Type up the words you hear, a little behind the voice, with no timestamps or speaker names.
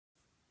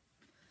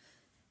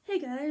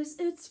guys,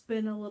 it's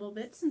been a little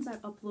bit since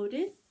I've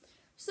uploaded,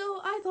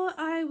 so I thought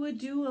I would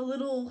do a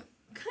little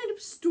kind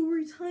of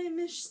story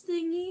time-ish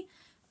thingy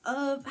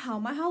of how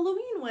my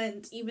Halloween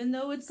went, even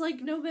though it's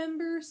like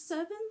November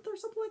 7th or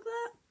something like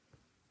that.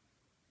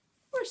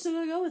 We're still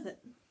gonna go with it.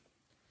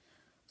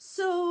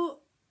 So,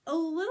 a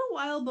little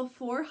while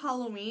before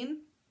Halloween,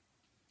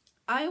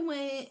 I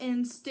went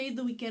and stayed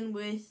the weekend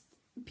with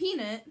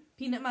Peanut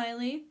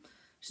Miley.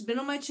 She's been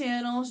on my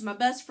channel, she's my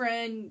best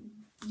friend.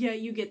 Yeah,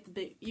 you get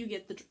it,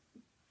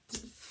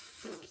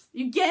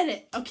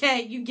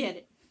 okay? You get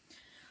it.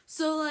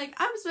 So, like,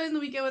 I'm spending the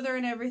weekend with her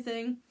and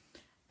everything,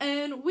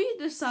 and we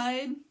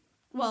decide,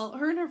 well,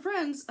 her and her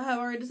friends have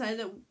already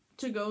decided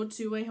to go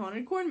to a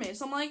haunted corn maze.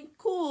 So I'm like,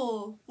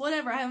 cool,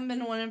 whatever, I haven't been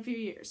to one in a few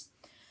years.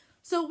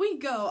 So we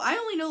go. I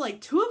only know, like,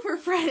 2 of her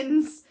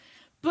friends,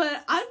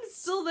 but I'm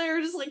still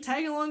there just, like,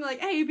 tagging along, like,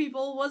 hey,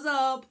 people, what's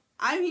up?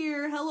 I'm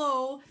here,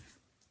 hello.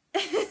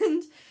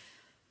 And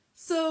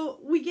so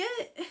we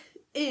get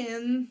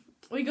in,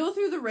 we go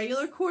through the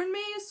regular corn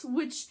maze,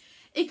 which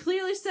it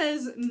clearly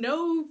says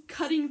no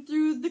cutting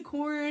through the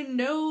corn,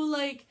 no,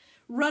 like,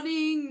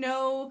 running,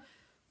 no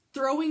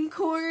throwing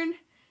corn.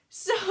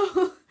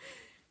 So,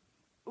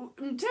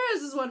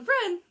 Tara's is one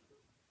friend,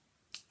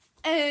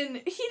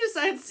 and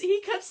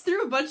he cuts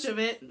through a bunch of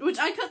it, which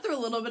I cut through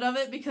a little bit of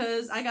it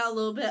because I got a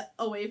little bit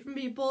away from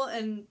people,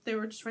 and they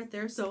were just right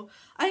there, so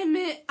I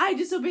admit I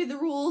disobeyed the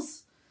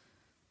rules.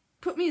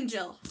 Put me in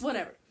jail,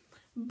 whatever.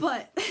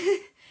 But,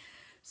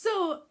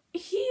 so,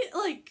 he,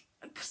 like,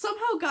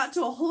 somehow got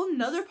to a whole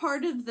nother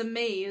part of the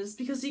maze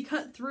because he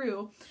cut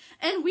through,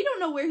 and we don't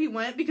know where he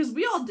went because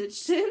we all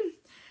ditched him.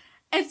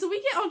 And so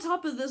we get on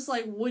top of this,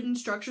 like, wooden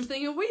structure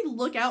thing, and we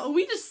look out, and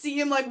we just see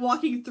him, like,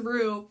 walking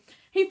through.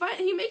 He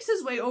makes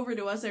his way over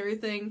to us,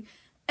 everything,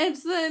 and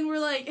so then we're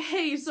like,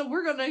 hey, so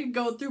we're gonna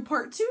go through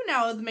part 2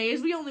 now of the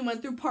maze. We only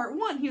went through part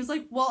 1. He was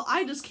like, well,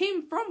 I just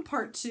came from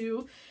part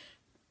 2.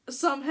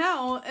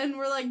 Somehow, and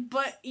we're like,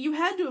 but you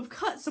had to have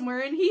cut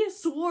somewhere, and he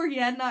swore he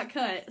had not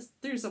cut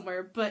through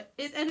somewhere, but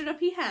it ended up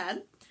he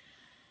had.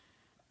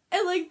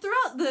 And, like,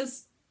 throughout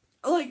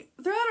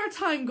our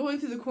time going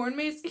through the corn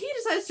maze, he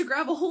decides to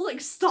grab a whole,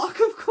 like, stalk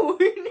of corn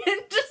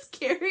and just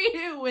carry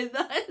it with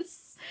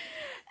us.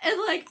 And,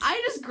 like,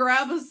 I just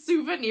grab a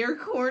souvenir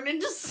corn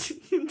and just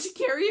to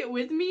carry it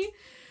with me,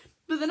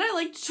 but then I,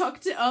 like,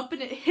 chucked it up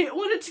and it hit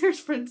one of Tara's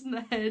friends in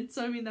the head,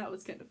 so, I mean, that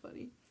was kind of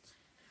funny.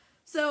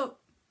 So,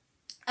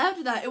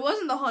 after that, it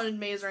wasn't the haunted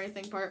maze or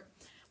anything part.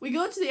 We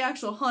go to the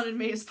actual haunted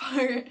maze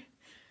part,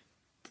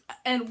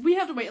 and we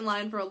have to wait in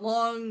line for a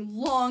long,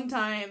 long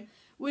time,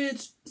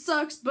 which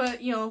sucks,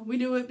 but, you know, we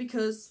do it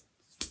because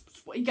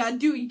it's what you gotta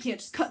do. You can't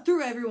just cut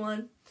through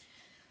everyone.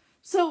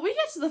 So we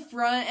get to the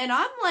front, and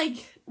I'm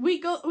like, we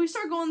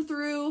start going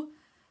through,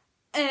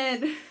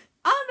 and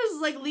I'm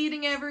just, like,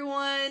 leading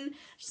everyone,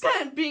 just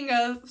kind of being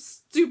a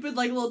stupid,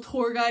 like, little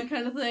tour guide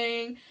kind of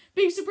thing,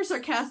 being super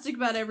sarcastic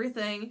about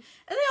everything, and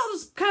they all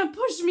just kind of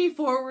pushed me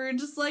forward,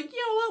 just like, you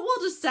know what,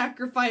 we'll just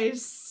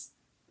sacrifice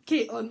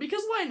Caitlin,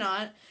 because why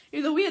not?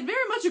 Even though we had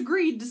very much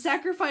agreed to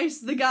sacrifice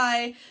the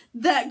guy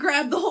that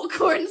grabbed the whole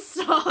corn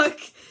stalk.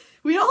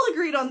 We all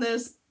agreed on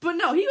this, but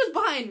no, he was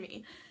behind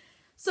me.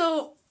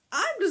 So,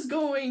 I'm just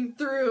going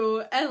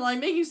through and, like,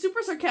 making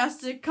super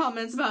sarcastic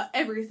comments about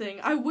everything.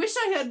 I wish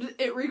I had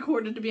it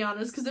recorded, to be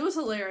honest, because it was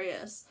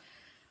hilarious.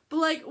 But,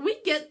 like,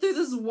 we get through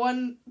this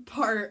one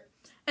part,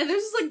 and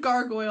there's this, like,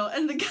 gargoyle,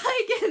 and the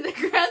guy, again, that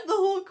grabbed the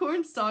whole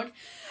corn stalk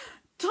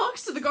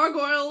talks to the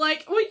gargoyle,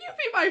 like, will you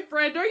be my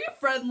friend? Are you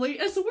friendly?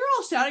 And so we're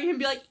all shouting at him,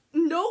 be like,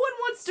 no one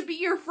wants to be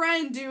your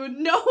friend, dude.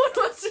 No one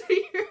wants to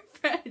be your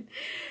friend.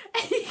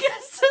 And he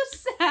gets so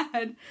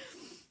sad. And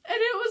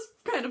it was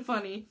kind of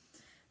funny.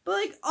 But,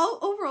 like,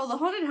 overall, the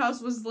haunted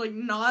house was, like,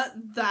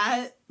 not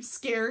that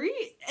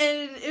scary,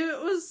 and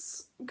it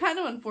was kind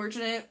of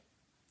unfortunate,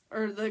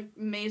 or the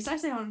maze, did I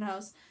say haunted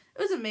house?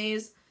 It was a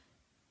maze.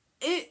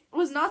 It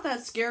was not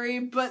that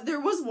scary, but there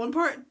was one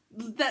part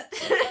that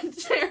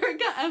Tara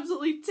got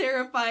absolutely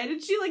terrified,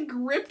 and she, like,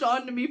 gripped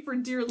onto me for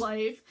dear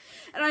life,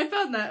 and I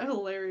found that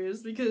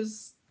hilarious,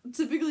 because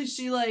typically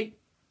she, like,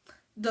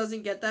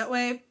 doesn't get that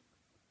way,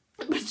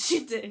 but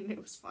she did, and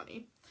it was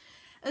funny.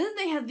 And then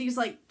they had these,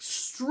 like,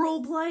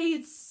 strobe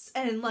lights,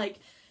 and, like,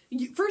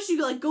 first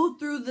you, like, go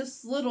through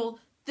this little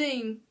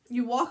thing,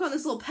 you walk on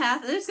this little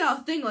path, and it's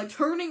got a thing, like,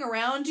 turning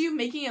around you,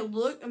 making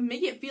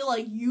it feel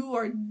like you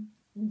are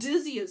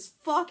dizzy as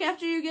fuck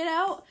after you get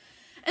out.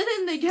 And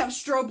then they have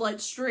strobe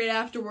lights straight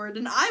afterward,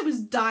 and I was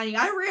dying.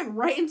 I ran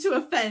right into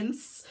a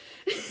fence.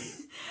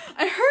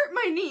 I hurt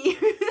my knee,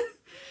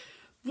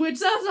 which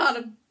that's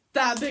not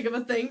that big of a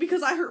thing,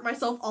 because I hurt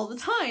myself all the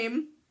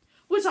time.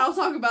 Which I'll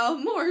talk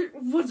about more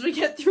once we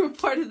get through a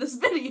part of this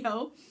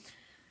video.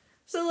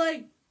 So,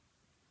 like,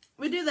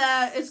 we do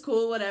that, it's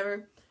cool,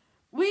 whatever.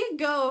 We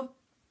go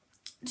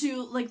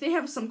to, like, they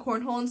have some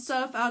cornhole and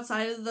stuff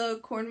outside of the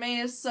corn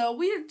maze, so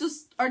we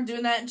just are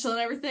doing that and chilling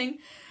and everything.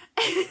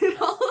 And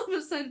all of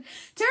a sudden,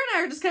 Tara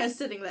and I are just kind of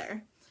sitting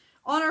there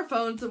on our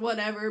phones or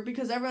whatever,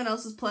 because everyone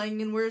else is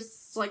playing and we're,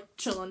 like,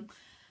 chilling.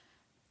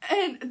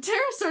 And Tara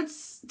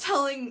starts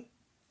telling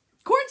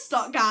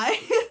Cornstalk guy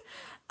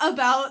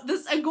about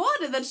this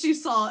iguana that she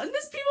saw. And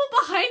these people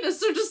behind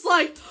us are just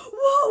like,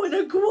 whoa, an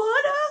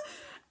iguana?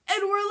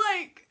 And we're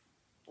like,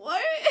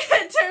 what?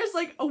 And Tara's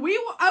like, I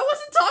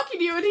wasn't talking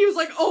to you. And he was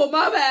like, oh,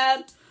 my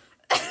bad.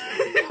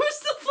 It was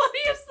the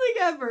funniest thing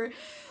ever.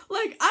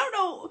 Like, I don't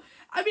know.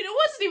 I mean, it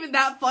wasn't even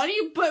that funny,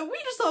 but we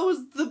just thought it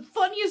was the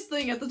funniest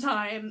thing at the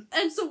time.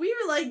 And so we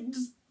were, like,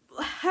 just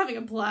having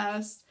a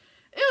blast.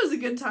 It was a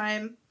good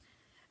time.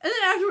 And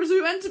then afterwards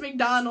we went to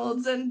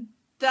McDonald's, and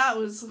that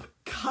was,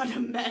 God, a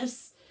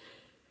mess.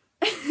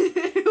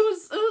 It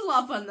was a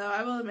lot of fun, though,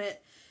 I will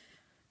admit.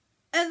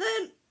 And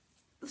then,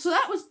 so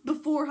that was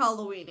before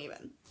Halloween,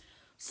 even.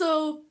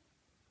 So,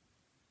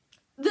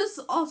 this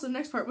also,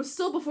 next part, was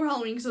still before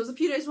Halloween, because it was a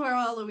few days before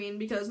Halloween,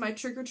 because my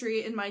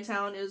trick-or-treat in my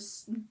town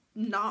is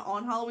not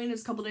on Halloween,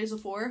 it's a couple days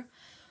before.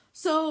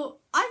 So,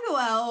 I go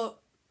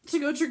out to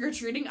go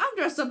trick-or-treating. I'm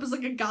dressed up as,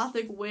 like, a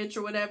gothic witch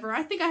or whatever.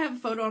 I think I have a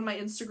photo on my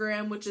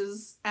Instagram, which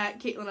is at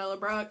Caitlin Ella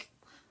Brock.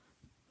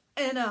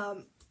 And,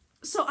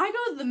 so I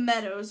go to the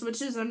Meadows,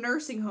 which is a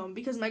nursing home,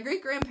 because my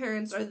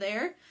great-grandparents are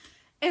there.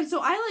 And so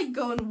I, like,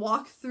 go and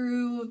walk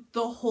through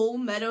the whole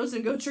Meadows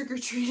and go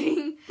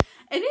trick-or-treating.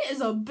 And it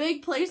is a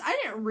big place. I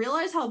didn't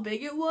realize how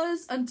big it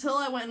was until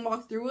I went and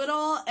walked through it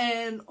all.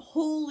 And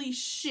holy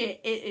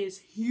shit, it is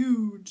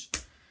huge.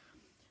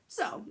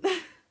 So,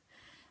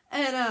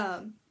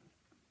 and,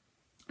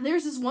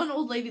 there's this one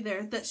old lady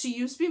there that she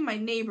used to be my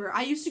neighbor.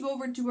 I used to go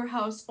over to her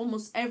house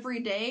almost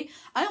every day.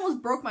 I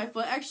almost broke my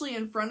foot actually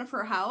in front of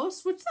her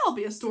house, which that'll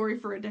be a story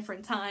for a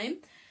different time.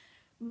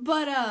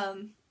 But,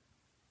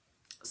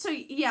 so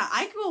yeah,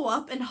 I go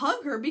up and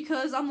hug her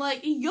because I'm like,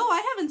 yo,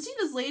 I haven't seen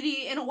this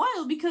lady in a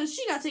while because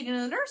she got taken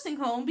to the nursing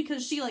home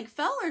because she, like,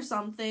 fell or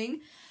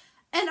something.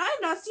 And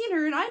I've not seen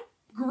her, and I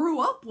grew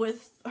up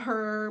with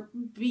her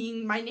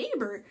being my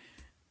neighbor.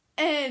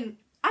 And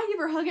I give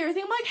her a hug and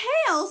everything. I'm like,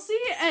 hey, Elsie,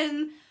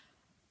 and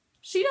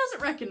she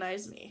doesn't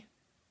recognize me.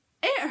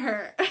 It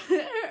hurt.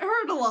 It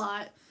hurt a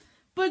lot.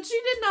 But she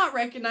did not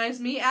recognize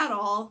me at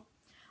all.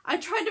 I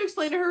tried to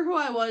explain to her who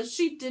I was.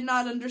 She did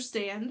not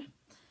understand.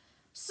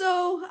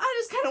 So I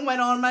just kind of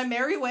went on my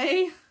merry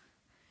way.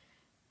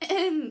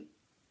 And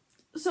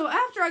so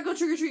after I go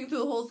trick-or-treating through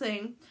the whole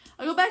thing,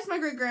 I go back to my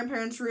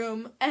great-grandparents'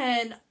 room,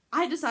 and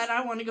I decide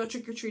I want to go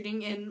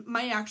trick-or-treating in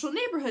my actual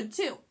neighborhood,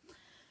 too.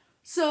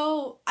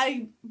 So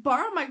I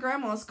borrowed my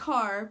grandma's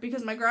car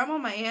because my grandma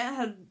and my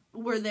aunt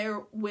were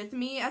there with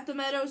me at the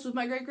Meadows with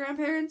my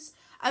great-grandparents.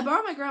 I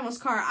borrowed my grandma's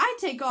car. I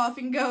take off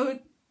and go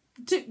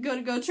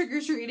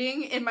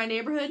trick-or-treating in my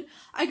neighborhood.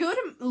 I go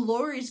to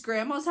Lori's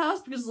grandma's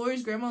house because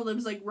Lori's grandma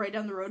lives, like, right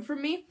down the road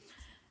from me.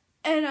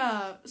 And,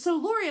 so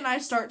Lori and I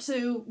start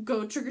to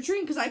go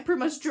trick-or-treating because I pretty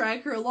much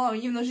drag her along,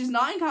 even though she's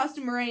not in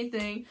costume or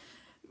anything.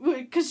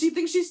 Because she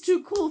thinks she's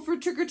too cool for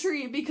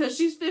trick-or-treat because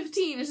she's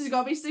 15 and she's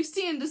gonna be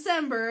 16 in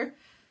December.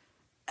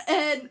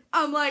 And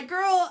I'm like,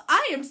 girl,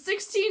 I am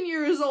 16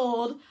 years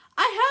old.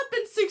 I have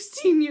been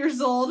 16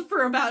 years old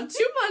for about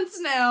 2 months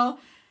now.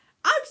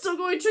 I'm still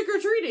going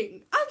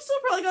trick-or-treating. I'm still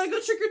probably gonna go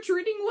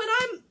trick-or-treating when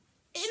I'm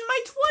in my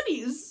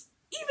 20s.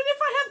 Even if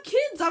I have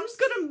kids, I'm just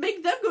gonna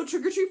make them go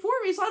trick-or-treat for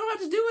me so I don't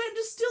have to do it and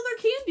just steal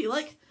their candy.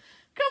 Like,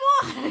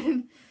 come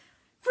on.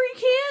 Free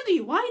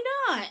candy, why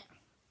not?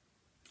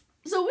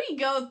 So we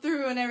go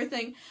through and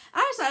everything.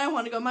 I decided I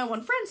want to go to my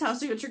one friend's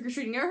house to go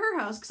trick-or-treating at her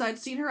house because I'd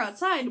seen her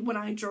outside when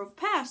I drove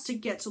past to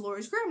get to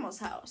Lori's grandma's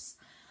house.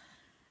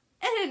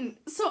 And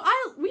so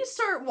we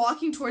start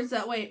walking towards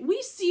that way.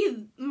 We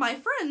see my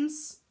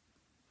friends,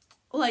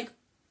 like,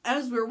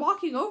 as we're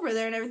walking over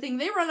there and everything,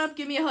 they run up,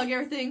 give me a hug,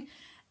 everything.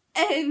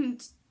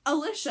 And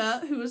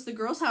Alicia, who is the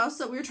girl's house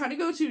that we were trying to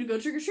go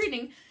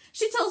trick-or-treating,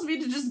 she tells me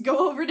to just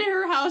go over to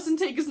her house and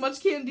take as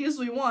much candy as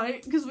we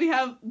want because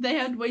they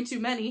had way too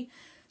many.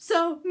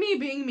 So, me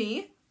being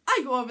me,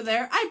 I go over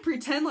there, I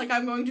pretend like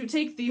I'm going to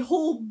take the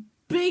whole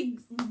big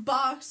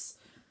box.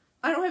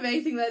 I don't have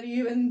anything that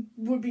even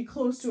would be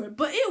close to it,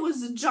 but it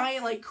was a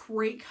giant, like,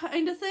 crate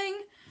kind of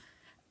thing.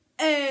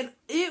 And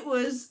it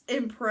was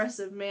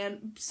impressive,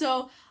 man.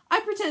 So,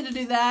 I pretend to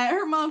do that.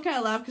 Her mom kind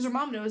of laughed because her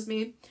mom knows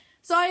me.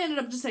 So, I ended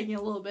up just taking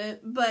a little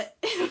bit, but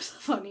it was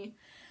funny.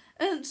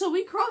 And so,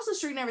 we crossed the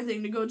street and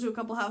everything to go to a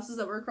couple houses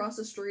that were across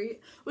the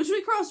street, which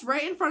we crossed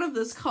right in front of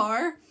this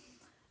car.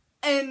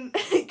 And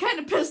it kind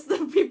of pissed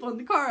the people in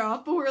the car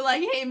off, but we're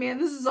like, hey man,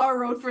 this is our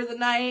road for the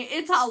night,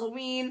 it's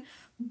Halloween,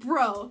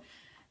 bro.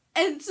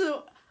 And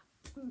so,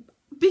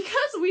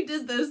 because we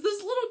did this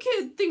little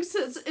kid thinks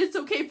it's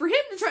okay for him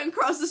to try and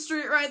cross the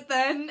street right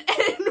then,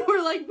 and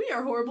we're like, we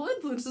are horrible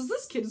influences,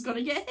 this kid is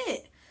gonna get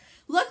hit.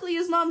 Luckily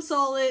his mom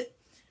saw it,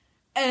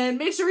 and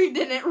made sure he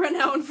didn't run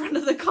out in front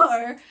of the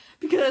car,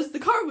 because the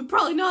car would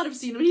probably not have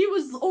seen him. He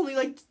was only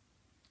like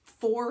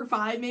 4 or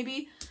 5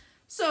 maybe,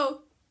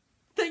 so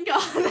thank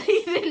God that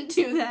he didn't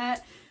do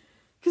that,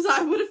 because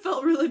I would have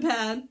felt really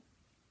bad.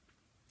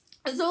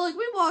 And so, like,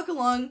 we walk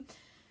along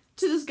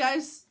to this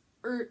guy's,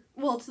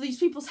 to these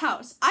people's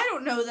house. I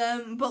don't know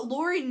them, but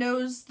Lori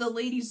knows the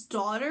lady's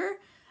daughter,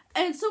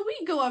 And so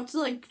we go up to,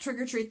 like,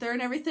 trick-or-treat there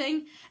and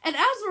everything. And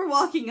as we're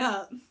walking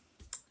up,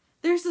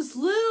 there's this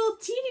little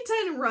teeny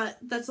tiny rut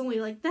that's only,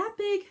 like, that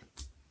big.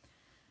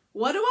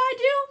 What do?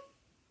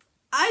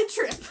 I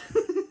trip.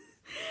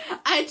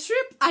 I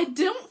trip. I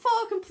don't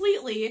fall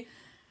completely.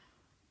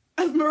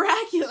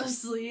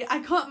 Miraculously,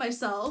 I caught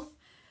myself.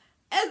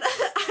 And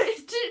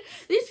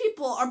these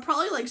people are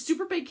probably, like,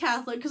 super big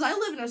Catholic, because I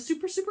live in a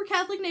super, super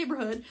Catholic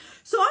neighborhood.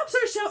 So I'm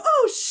starting to shout,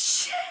 oh,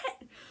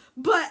 shit!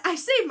 But I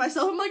saved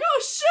myself. I'm like,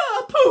 oh,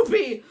 shut up,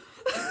 poopy!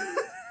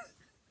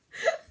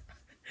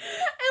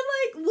 And,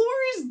 like,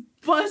 Lori's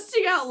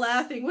busting out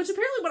laughing, which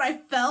apparently when I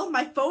fell,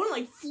 my phone,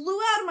 like, flew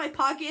out of my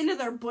pocket into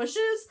their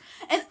bushes,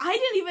 and I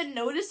didn't even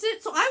notice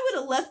it, so I would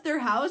have left their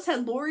house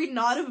had Lori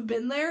not have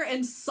been there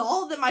and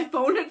saw that my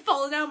phone had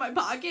fallen out of my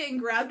pocket and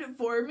grabbed it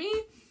for me.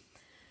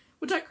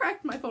 Which I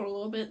cracked my phone a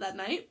little bit that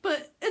night,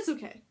 but it's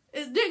okay.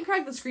 It didn't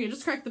crack the screen, it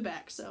just cracked the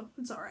back, so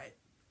it's alright.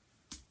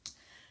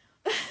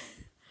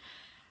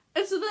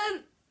 And so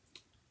then,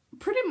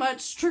 pretty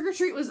much,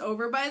 trick-or-treat was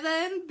over by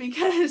then,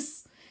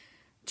 because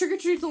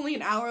trick-or-treat's only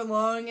an hour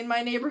long in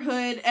my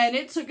neighborhood, and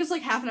it took us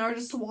like half an hour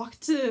just to walk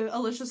to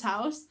Alicia's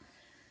house.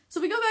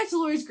 So we go back to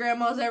Lori's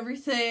grandma's and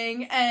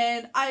everything,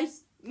 and I,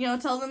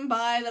 tell them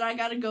bye, that I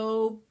gotta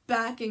go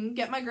back and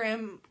get my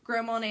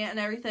grandma and aunt and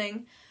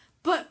everything.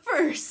 But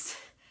first,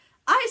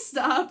 I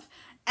stop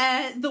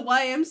at the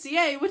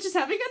YMCA, which is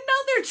having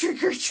another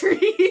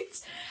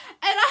trick-or-treat.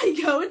 And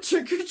I go and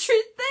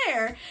trick-or-treat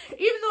there.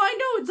 Even though I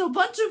know it's a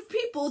bunch of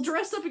people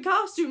dressed up in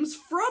costumes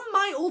from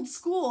my old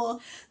school.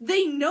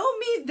 They know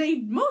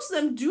me. Most of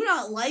them do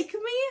not like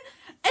me.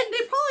 And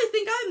they probably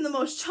think I'm the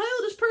most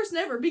childish person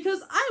ever,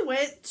 because I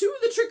went to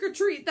the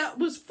trick-or-treat that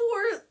was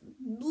for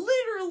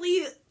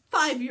literally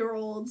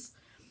 5-year-olds.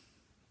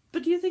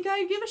 But do you think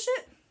I give a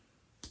shit?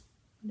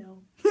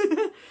 No.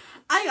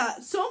 I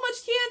got so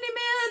much candy,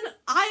 man.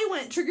 I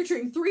went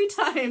trick-or-treating 3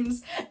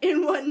 times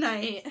in one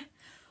night.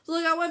 So,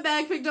 like, I went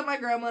back, picked up my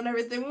grandma and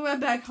everything. We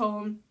went back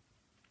home.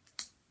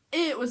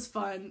 It was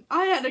fun.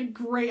 I had a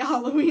great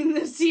Halloween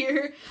this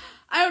year.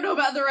 I don't know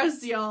about the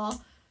rest of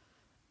y'all.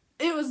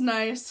 It was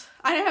nice.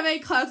 I didn't have any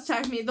clowns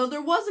attack me, though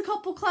there was a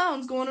couple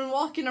clowns going and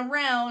walking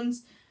around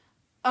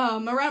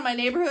my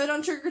neighborhood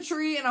on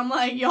trick-or-treat, and I'm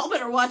like, y'all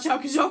better watch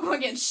out, because y'all gonna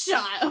get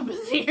shot up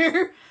in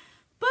here.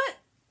 But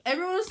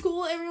everyone was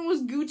cool, everyone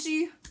was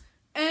Gucci,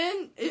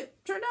 and it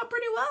turned out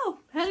pretty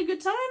well. Had a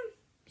good time.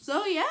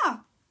 So, yeah.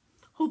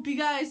 Hope you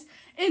guys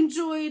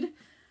enjoyed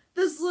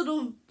this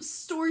little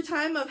story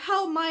time of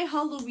how my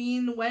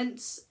Halloween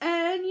went.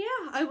 And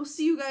yeah, I will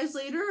see you guys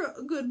later.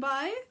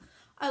 Goodbye.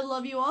 I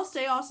love you all.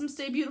 Stay awesome,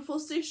 stay beautiful,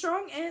 stay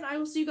strong, and I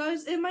will see you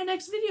guys in my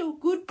next video.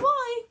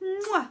 Goodbye.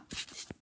 Mwah.